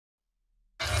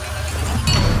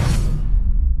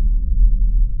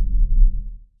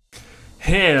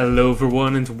Hello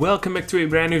everyone and welcome back to a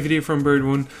brand new video from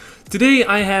Bird1. Today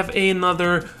I have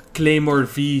another Claymore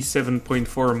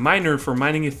v7.4 miner for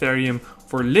mining Ethereum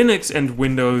for Linux and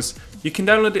Windows. You can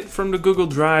download it from the Google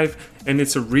Drive and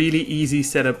it's a really easy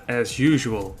setup as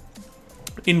usual.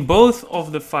 In both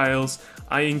of the files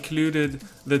I included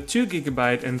the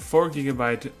 2GB and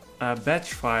 4GB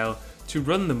batch file to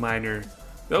run the miner.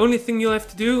 The only thing you'll have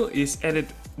to do is edit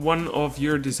one of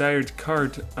your desired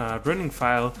card running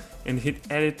file and hit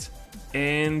edit,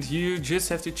 and you just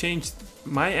have to change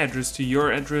my address to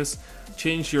your address,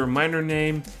 change your miner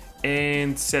name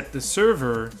and set the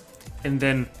server, and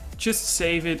then just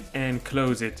save it and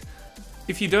close it.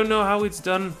 If you don't know how it's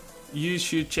done, you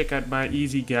should check out my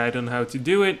easy guide on how to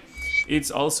do it.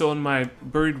 It's also on my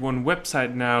Bird1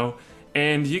 website now,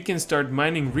 and you can start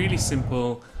mining really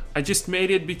simple. I just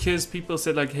made it because people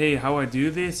said like, hey, how I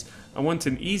do this? I want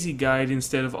an easy guide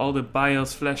instead of all the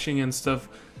BIOS flashing and stuff.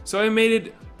 So I made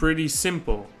it pretty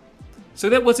simple. So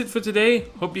that was it for today.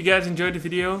 Hope you guys enjoyed the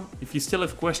video. If you still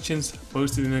have questions,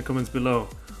 post it in the comments below.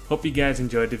 Hope you guys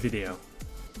enjoyed the video.